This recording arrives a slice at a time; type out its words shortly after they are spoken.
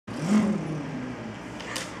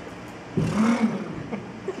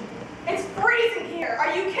It's freezing here.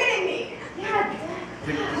 Are you kidding me? Yeah.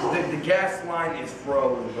 The gas line is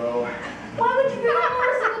froze, bro. Why would you bring a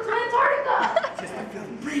motorcycle to Antarctica? Just to feel the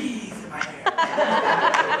breeze in my hair.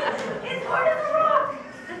 It's hard as a rock.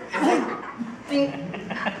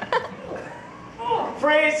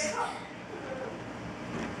 Freeze!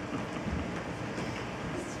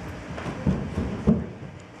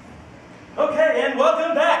 Okay, and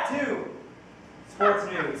welcome back to Sports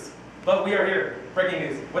News. But we are here, breaking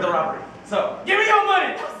news, with a robbery. So, give me your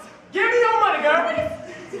money! Give me your money, girl!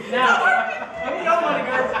 Now, give me your money,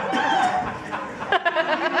 girl!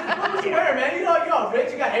 What was you heard, man? You know you're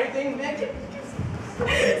rich, you got everything, man. Give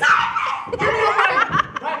me your money!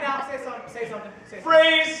 Right now, say something, say something.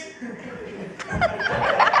 Freeze!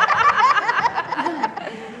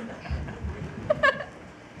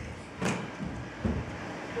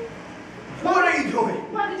 What are you doing?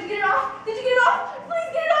 Mom, did you get it off? Did you get it off? Please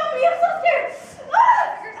get it off me. I'm so scared.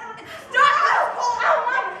 Ah! Stop! Ow,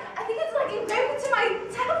 Mom. I think it's like engraved into my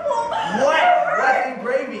temple. What? What's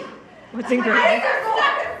engraving? What's engraved? My eyes are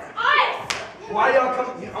stuck in ice. Why y'all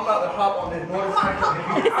coming? I'm about to hop on this motorcycle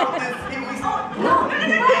and be out this.